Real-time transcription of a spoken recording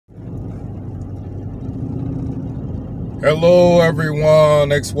Hello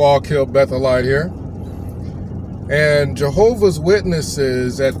everyone, X-Wall Kill Bethelite here. And Jehovah's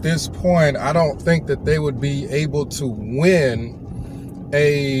Witnesses at this point, I don't think that they would be able to win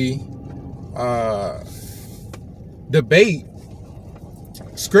a debate,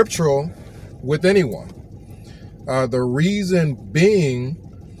 scriptural, with anyone. The reason being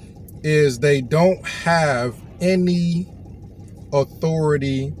is they don't have any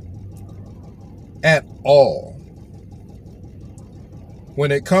authority at all. When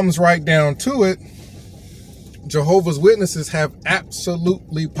it comes right down to it, Jehovah's Witnesses have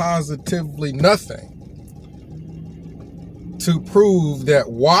absolutely, positively nothing to prove that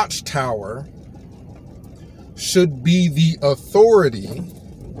Watchtower should be the authority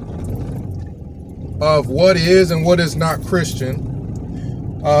of what is and what is not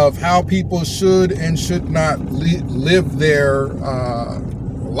Christian, of how people should and should not live their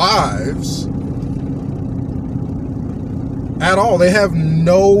lives at all. They have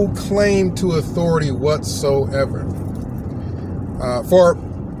no claim to authority whatsoever. For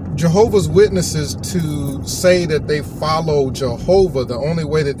Jehovah's Witnesses to say that they follow Jehovah, the only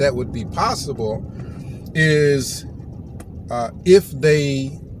way that that would be possible is if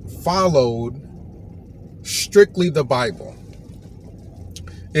they followed strictly the Bible.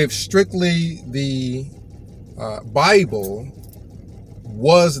 If strictly the Bible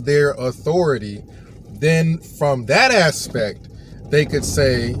was their authority, then from that aspect, they could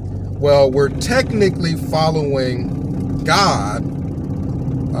say, well, we're technically following God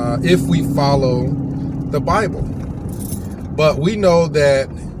if we follow the Bible. But we know that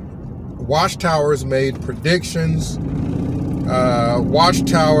Watchtower's made predictions.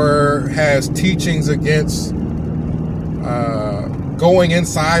 Watchtower has teachings against going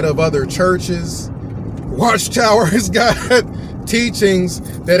inside of other churches. Watchtower has got teachings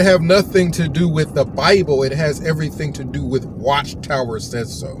that have nothing to do with the Bible. It has everything to do with Watchtower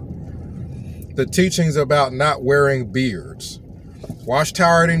says so. The teachings about not wearing beards.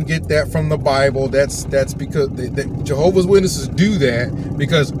 Watchtower didn't get that from the Bible. That's because Jehovah's Witnesses do that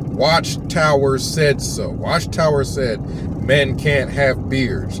because Watchtower said so. Watchtower said men can't have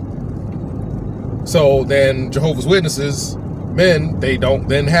beards. So then Jehovah's Witnesses, men, they don't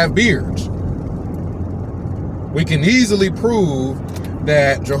then have beards. We can easily prove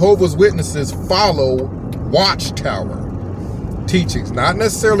that Jehovah's Witnesses follow Watchtower teachings, not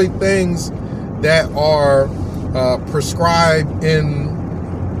necessarily things that are prescribed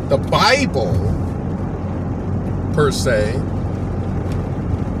in the Bible per se.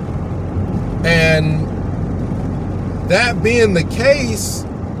 And that being the case,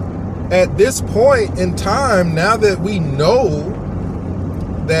 at this point in time, now that we know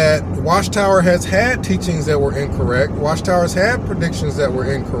that Watchtower has had teachings that were incorrect, Watchtower's had predictions that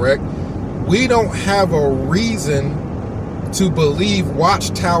were incorrect, we don't have a reason to believe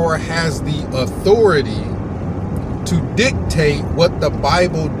Watchtower has the authority to dictate what the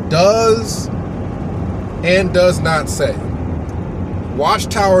Bible does and does not say.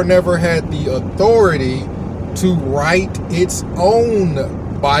 Watchtower never had the authority to write its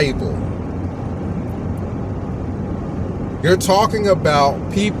own Bible. You're talking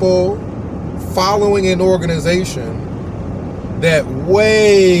about people following an organization that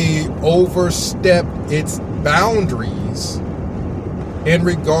way overstep its boundaries in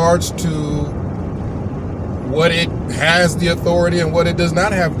regards to what it has the authority and what it does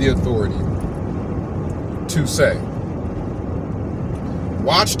not have the authority to say.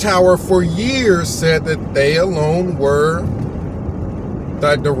 Watchtower for years said that they alone were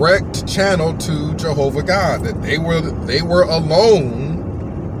the direct channel to Jehovah God, that they were alone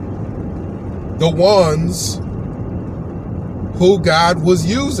the ones who God was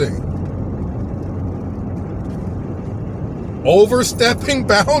using. Overstepping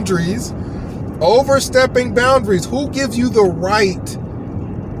boundaries. Who gives you the right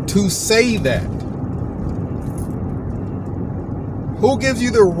to say that? Who gives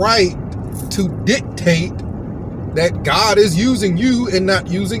you the right to dictate that God is using you and not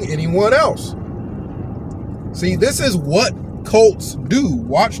using anyone else? See, this is what cults do.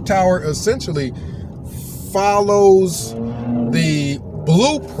 Watchtower essentially follows the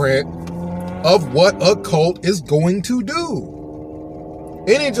blueprint of what a cult is going to do.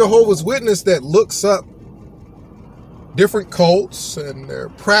 Any Jehovah's Witness that looks up different cults and their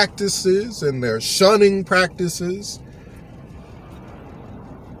practices and their shunning practices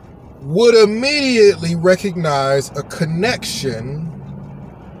would immediately recognize a connection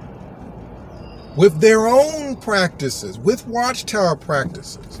with their own practices, with Watchtower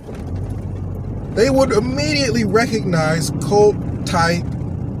practices. They would immediately recognize cult type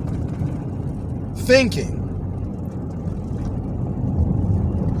thinking.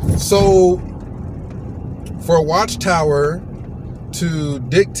 So for Watchtower to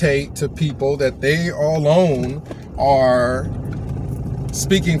dictate to people that they alone are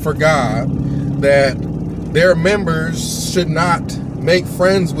speaking for God, that their members should not make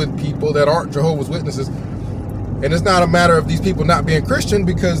friends with people that aren't Jehovah's Witnesses. And it's not a matter of these people not being Christian,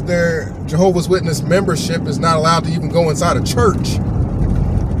 because their Jehovah's Witness membership is not allowed to even go inside a church.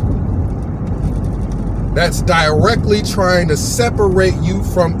 That's directly trying to separate you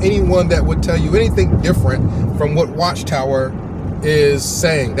from anyone that would tell you anything different from what Watchtower is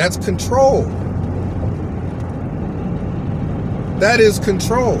saying. That's control. That is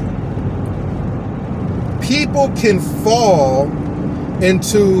control. People can fall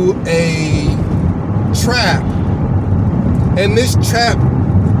into a trap, and this trap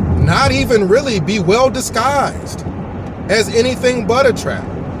not even really be well disguised as anything but a trap.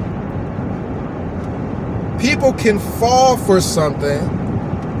 People can fall for something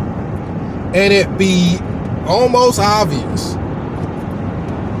and it be almost obvious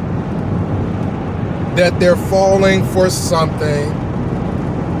that they're falling for something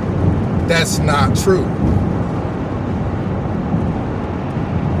that's not true.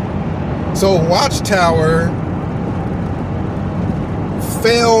 So Watchtower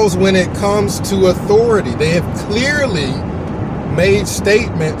fails when it comes to authority. They have clearly made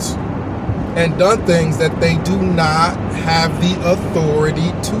statements and done things that they do not have the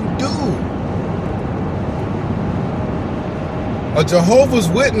authority to do. A Jehovah's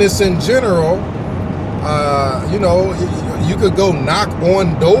Witness in general, you could go knock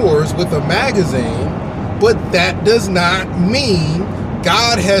on doors with a magazine, but that does not mean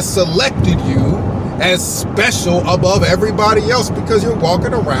God has selected you as special above everybody else because you're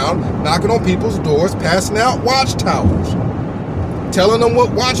walking around knocking on people's doors, passing out watchtowers, telling them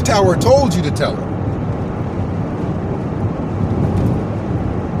what Watchtower told you to tell them.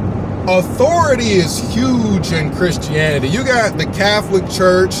 Authority is huge in Christianity. You got the Catholic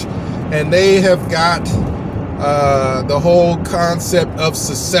Church, and they have got the whole concept of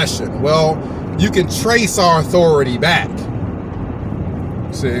secession. Well, you can trace our authority back.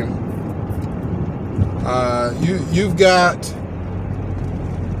 See, you've got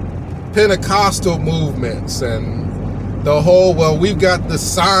Pentecostal movements and the whole, well, we've got the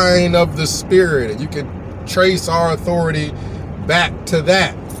sign of the Spirit, and you can trace our authority back to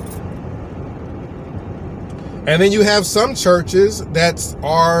that. And then you have some churches that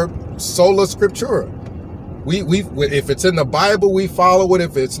are sola scriptura. If it's in the Bible, we follow it.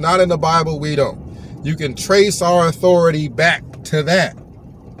 If it's not in the Bible, we don't. You can trace our authority back to that.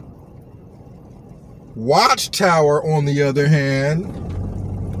 Watchtower, on the other hand,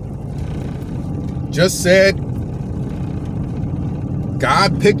 just said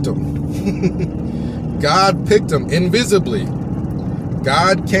God picked them. God picked them invisibly.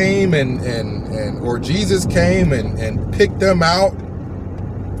 God came or Jesus came and picked them out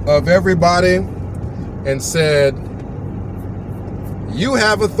of everybody and said, you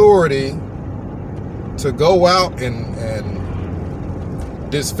have authority to go out and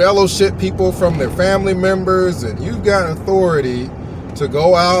disfellowship people from their family members, and you've got authority to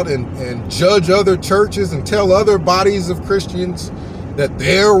go out and judge other churches and tell other bodies of Christians that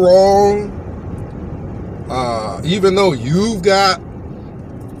they're wrong, even though you've got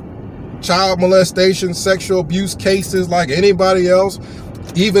child molestation, sexual abuse cases like anybody else,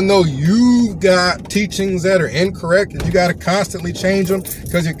 even though you've got teachings that are incorrect and you got to constantly change them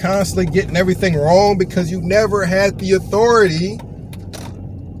because you're constantly getting everything wrong because you never had the authority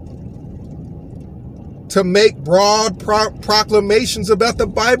to make broad proclamations about the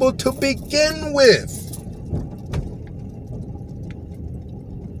Bible to begin with.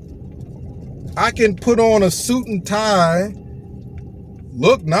 I can put on a suit and tie,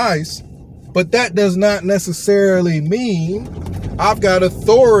 look nice, but that does not necessarily mean I've got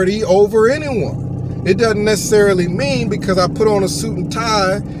authority over anyone. It doesn't necessarily mean because I put on a suit and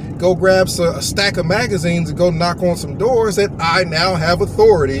tie, go grab a stack of magazines and go knock on some doors, that I now have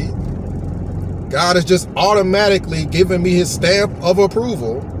authority. God is just automatically giving me his stamp of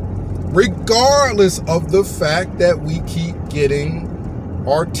approval, regardless of the fact that we keep getting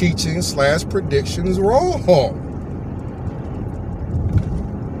our teachings / predictions wrong.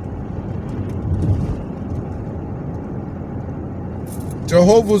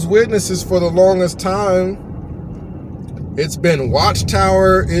 Jehovah's Witnesses, for the longest time, it's been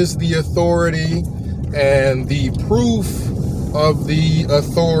Watchtower is the authority, and the proof of the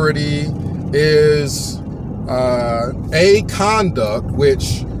authority is a conduct,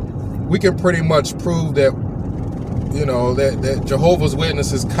 which we can pretty much prove that, that Jehovah's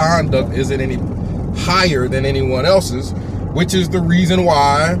Witnesses' conduct isn't any higher than anyone else's, which is the reason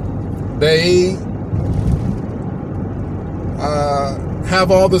why they have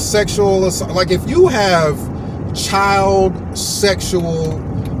all the sexual assault. Like, if you have child sexual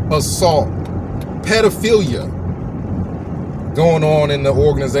assault, pedophilia going on in the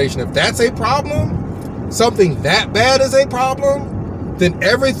organization, if that's a problem, something that bad is a problem, then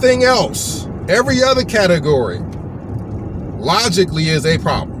everything else, every other category, logically is a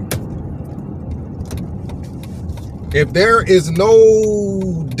problem. If there is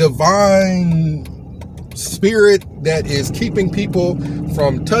no divine spirit that is keeping people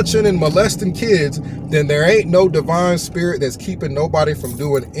from touching and molesting kids, then there ain't no divine spirit that's keeping nobody from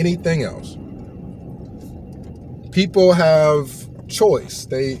doing anything else. People have choice.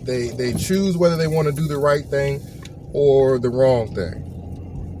 They choose whether they want to do the right thing or the wrong thing.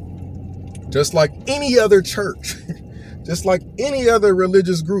 Just like any other church, just like any other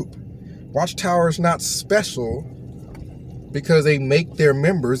religious group, Watchtower is not special because they make their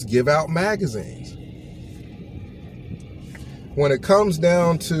members give out magazines. When it comes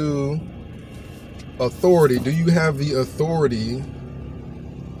down to authority, do you have the authority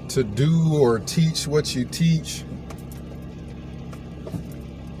to do or teach what you teach?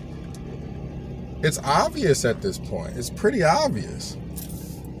 It's obvious at this point. It's pretty obvious.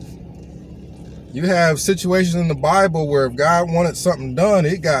 You have situations in the Bible where if God wanted something done,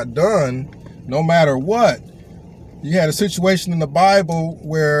 it got done no matter what. You had a situation in the Bible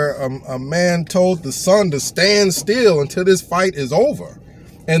where a man told the sun to stand still until this fight is over.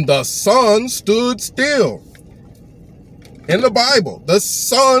 And the sun stood still. In the Bible, the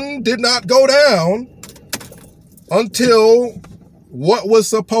sun did not go down until what was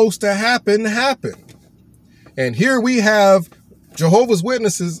supposed to happen happened. And here we have Jehovah's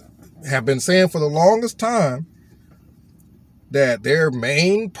Witnesses have been saying for the longest time that their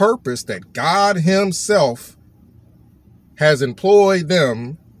main purpose, that God himself has employed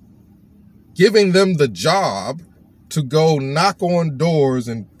them, giving them the job to go knock on doors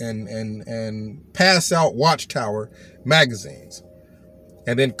and pass out Watchtower magazines.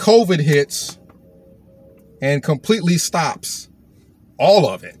 And then COVID hits and completely stops all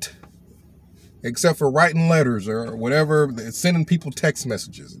of it, except for writing letters or whatever, sending people text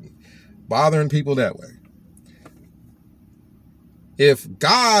messages and bothering people that way. If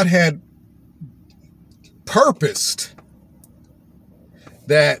God had purposed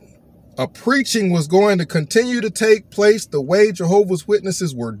that a preaching was going to continue to take place the way Jehovah's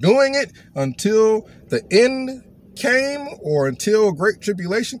Witnesses were doing it until the end came or until Great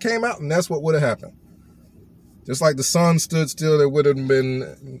Tribulation came out, and that's what would have happened. Just like the sun stood still, there would have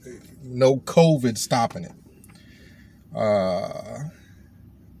been no COVID stopping it.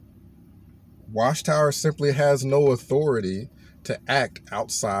 Watchtower simply has no authority to act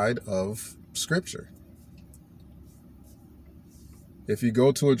outside of Scripture. If you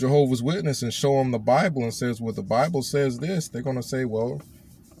go to a Jehovah's Witness and show them the Bible and says, well, the Bible says this, they're going to say, well,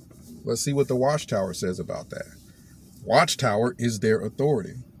 let's see what the Watchtower says about that. Watchtower is their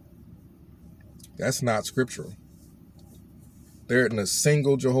authority. That's not scriptural. There isn't a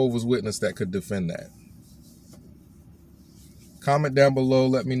single Jehovah's Witness that could defend that. Comment down below.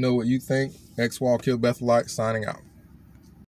 Let me know what you think. XWall Kill Bethelite signing out.